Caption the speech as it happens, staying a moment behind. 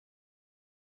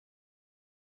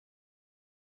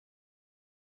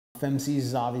Femcees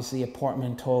is obviously a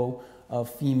portmanteau of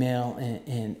female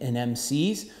and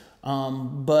MCs.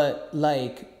 But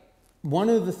like one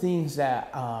of the things that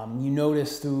you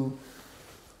notice through,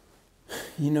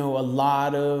 you know, a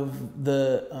lot of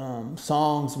the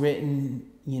songs written,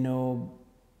 you know,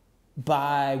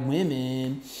 by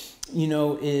women, you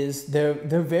know, is they're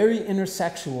very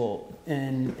intersexual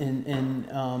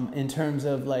in terms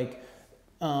of like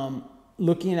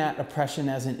looking at oppression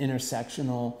as an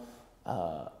intersectional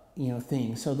you know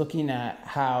thing. So looking at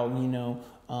how, you know,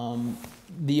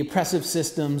 the oppressive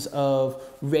systems of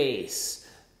race,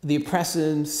 the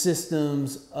oppressive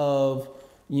systems of,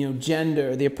 you know,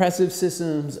 gender, the oppressive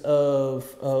systems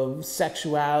of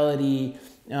sexuality,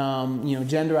 you know,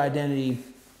 gender identity,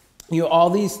 you know, all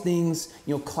these things,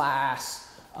 you know, class,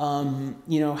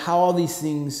 you know, how all these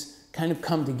things kind of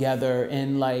come together,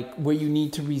 and like where you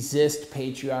need to resist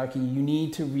patriarchy, you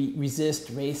need to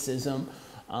resist racism,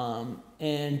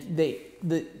 and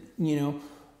you know,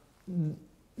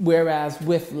 whereas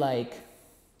with like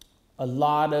a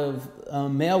lot of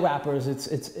male rappers,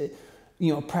 it's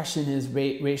you know, oppression is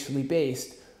racially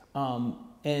based.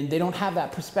 And they don't have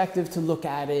that perspective to look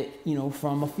at it, you know,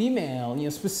 from a female, you know,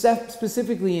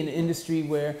 specifically in an industry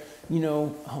where, you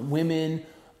know, women,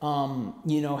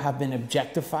 you know, have been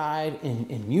objectified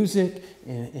in music,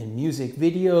 in music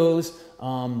videos,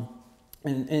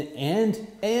 and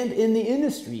in the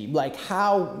industry. Like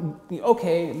how,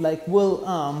 okay, like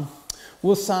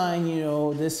we'll sign, you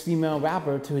know, this female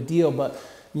rapper to a deal, but,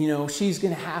 you know, she's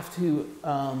gonna have to,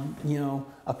 you know,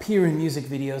 appear in music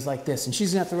videos like this, and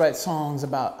she's gonna have to write songs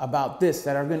about this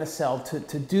that are gonna sell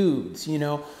to dudes, you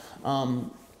know.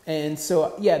 And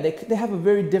so yeah, they have a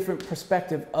very different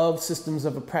perspective of systems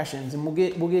of oppressions, and we'll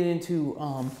get into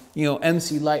you know,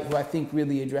 MC Lyte, who I think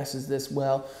really addresses this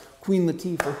well, Queen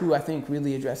Latifah, who I think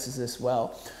really addresses this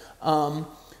well.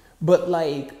 But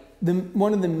like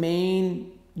one of the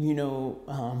main, you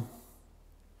know,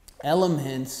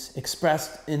 elements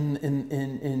expressed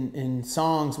in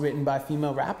songs written by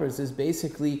female rappers is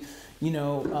basically, you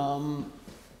know,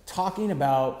 talking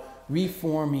about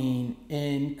reforming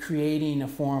and creating a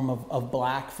form of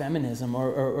black feminism,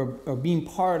 or being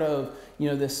part of, you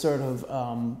know, this sort of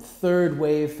third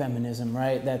wave feminism,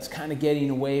 right? That's kind of getting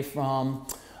away from,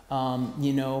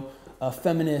 you know, a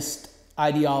feminist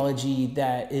ideology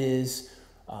that is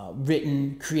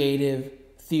written, creative,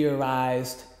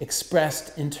 theorized,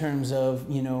 expressed in terms of,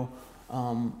 you know,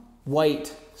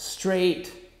 white,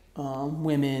 straight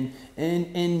women,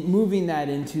 and moving that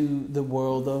into the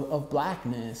world of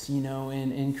blackness, you know,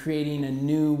 and creating a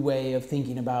new way of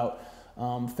thinking about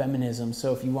feminism.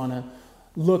 So if you want to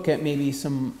look at maybe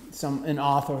an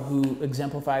author who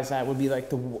exemplifies that, would be like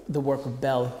the work of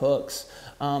Bell Hooks,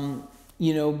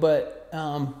 you know, but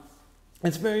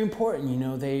it's very important, you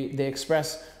know, they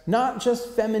express not just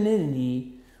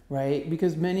femininity, right?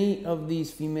 Because many of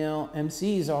these female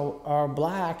MCs are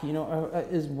black, you know,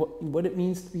 is what it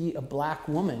means to be a black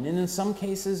woman. And in some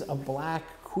cases, a black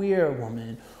queer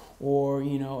woman, or,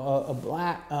 you know, a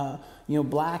black, you know,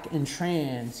 black and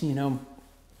trans, you know.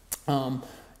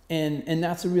 And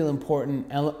that's a real important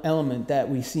element that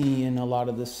we see in a lot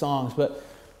of the songs. But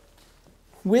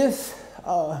with,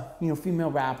 you know,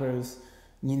 female rappers,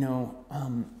 you know,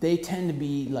 they tend to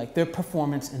be like, their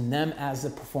performance and them as the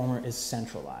performer is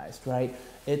centralized, right?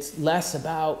 It's less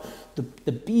about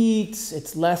the beats.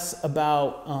 It's less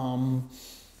about,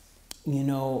 you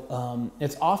know,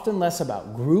 it's often less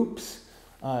about groups,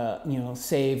 you know,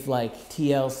 save like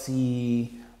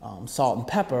TLC, Salt and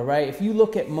Pepper, right? If you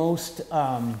look at most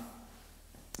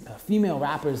female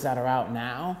rappers that are out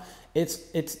now,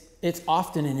 it's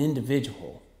often an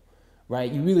individual,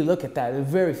 right? You really look at that. There are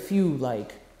very few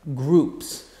like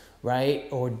groups, right,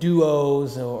 or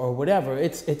duos or whatever.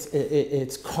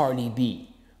 It's Cardi B,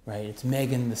 right? It's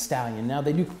Megan Thee Stallion. Now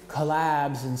they do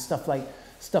collabs and stuff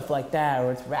like that,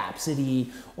 or it's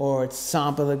Rhapsody, or it's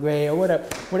Sampa the Gray, or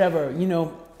whatever, you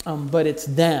know. But it's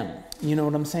them. You know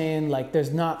what I'm saying? Like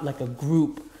there's not like a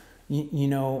group, you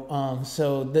know.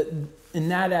 So that in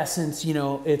that essence, you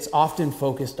know, it's often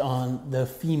focused on the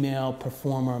female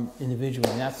performer individually.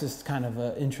 And that's just kind of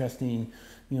an interesting,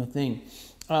 you know, thing.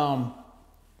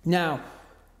 Now,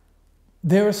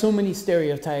 there are so many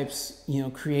stereotypes, you know,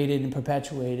 created and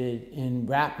perpetuated in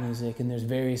rap music, and there's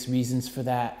various reasons for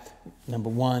that. Number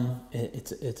one,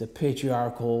 it's a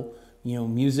patriarchal, you know,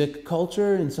 music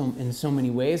culture in so many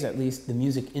ways, at least the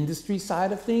music industry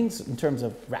side of things, in terms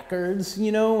of records,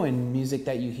 you know, and music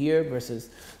that you hear versus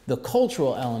the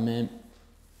cultural element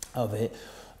of it.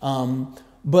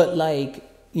 But like,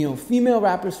 you know, female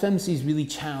rappers, femcees really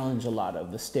challenge a lot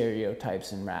of the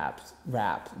stereotypes in rap,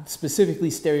 specifically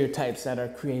stereotypes that are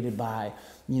created by,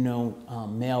 you know,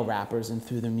 male rappers and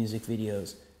through their music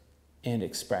videos and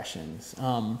expressions.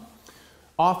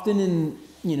 Often in,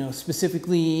 you know,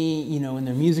 specifically, you know, in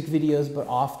their music videos, but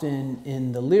often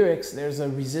in the lyrics, there's a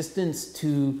resistance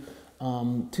to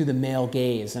the male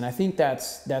gaze. And I think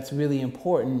that's really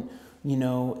important, you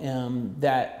know,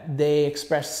 that they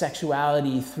express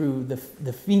sexuality through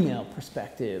the female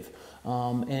perspective.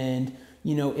 And,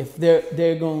 you know, if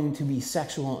they're going to be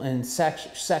sexual and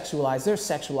sexualized, they're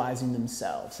sexualizing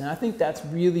themselves. And I think that's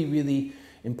really, really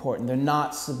important. They're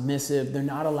not submissive. They're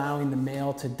not allowing the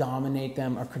male to dominate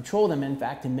them or control them. In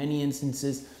fact, in many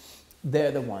instances, they're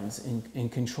the ones in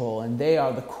control, and they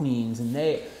are the queens, and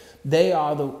they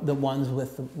are the ones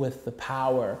with the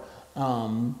power.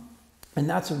 And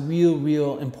that's a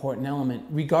real important element,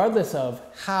 regardless of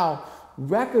how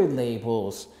record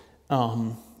labels,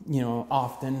 you know,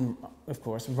 often, of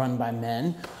course, run by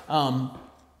men,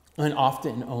 and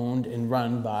often owned and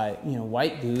run by, you know,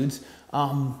 white dudes,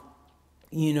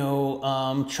 you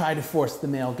know, try to force the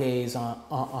male gaze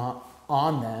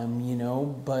on them, you know.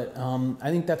 But I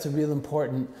think that's a real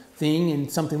important thing,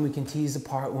 and something we can tease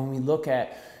apart when we look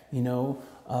at, you know,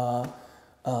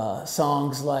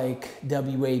 songs like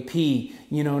WAP,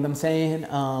 you know what I'm saying?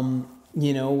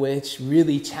 You know, which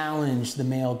really challenge the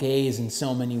male gaze in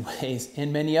so many ways,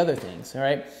 and many other things, all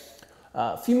right?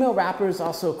 Female rappers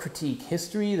also critique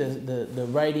history, the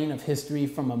writing of history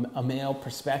from a male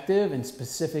perspective, and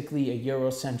specifically a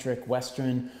Eurocentric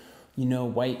Western, you know,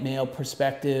 white male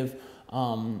perspective.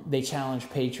 They challenge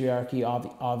patriarchy,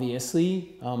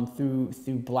 obviously,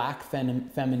 through black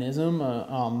feminism,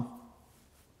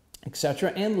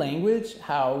 etc., and language,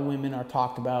 how women are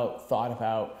talked about, thought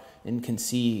about, and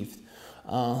conceived.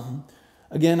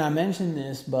 Again, I mentioned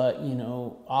this, but, you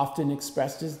know, often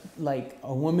expressed as like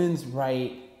a woman's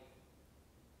right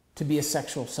to be a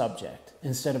sexual subject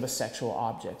instead of a sexual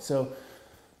object. So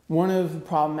one of the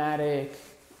problematic,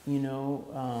 you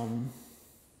know,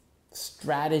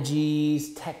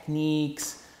 strategies,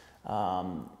 techniques,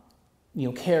 you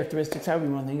know, characteristics, however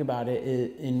you want to think about it,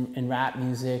 in rap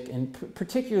music, and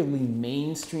particularly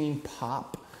mainstream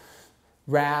pop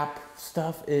rap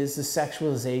stuff, is the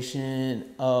sexualization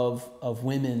of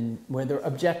women, where they're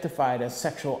objectified as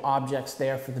sexual objects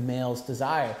there for the male's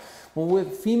desire. Well,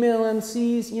 with female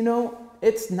MCs, you know,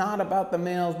 it's not about the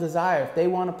male's desire. If they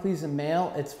want to please a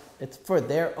male, it's for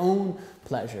their own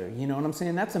pleasure. You know what I'm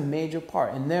saying? That's a major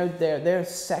part, and they're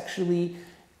sexually,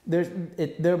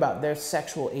 they're about their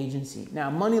sexual agency.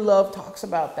 Now, Money Love talks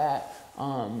about that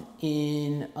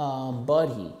in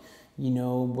Buddy, you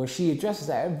know, where she addresses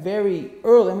that very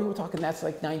early. I mean, we're talking, that's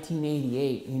like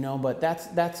 1988, you know, but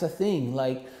that's a thing.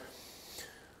 Like,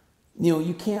 you know,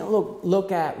 you can't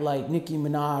look at like Nicki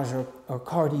Minaj or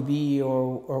Cardi B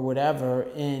or whatever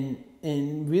and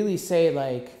really say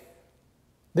like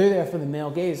they're there for the male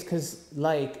gaze, because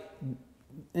like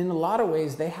in a lot of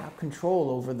ways they have control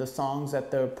over the songs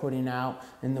that they're putting out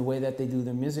and the way that they do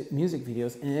their music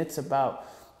videos, and it's about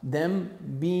them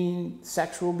being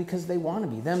sexual because they want to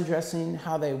be, them dressing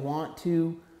how they want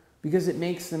to because it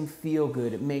makes them feel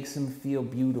good, it makes them feel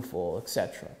beautiful,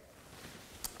 etc.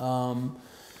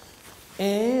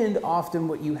 And often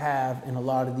what you have in a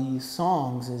lot of these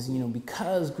songs is, you know,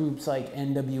 because groups like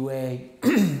NWA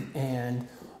and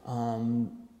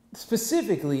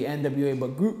specifically NWA,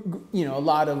 but you know, a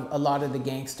lot of the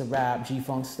gangsta rap,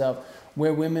 G-funk stuff,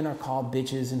 where women are called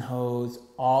bitches and hoes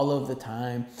all of the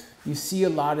time. You see a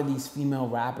lot of these female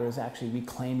rappers actually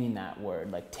reclaiming that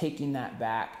word, like taking that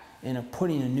back and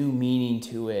putting a new meaning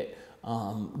to it,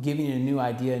 giving it a new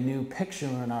idea, a new picture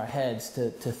in our heads to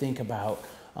think about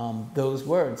those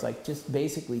words, like just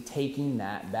basically taking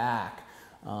that back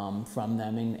from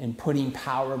them and putting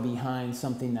power behind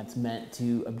something that's meant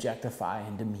to objectify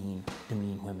and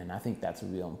demean women. I think that's a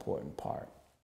real important part.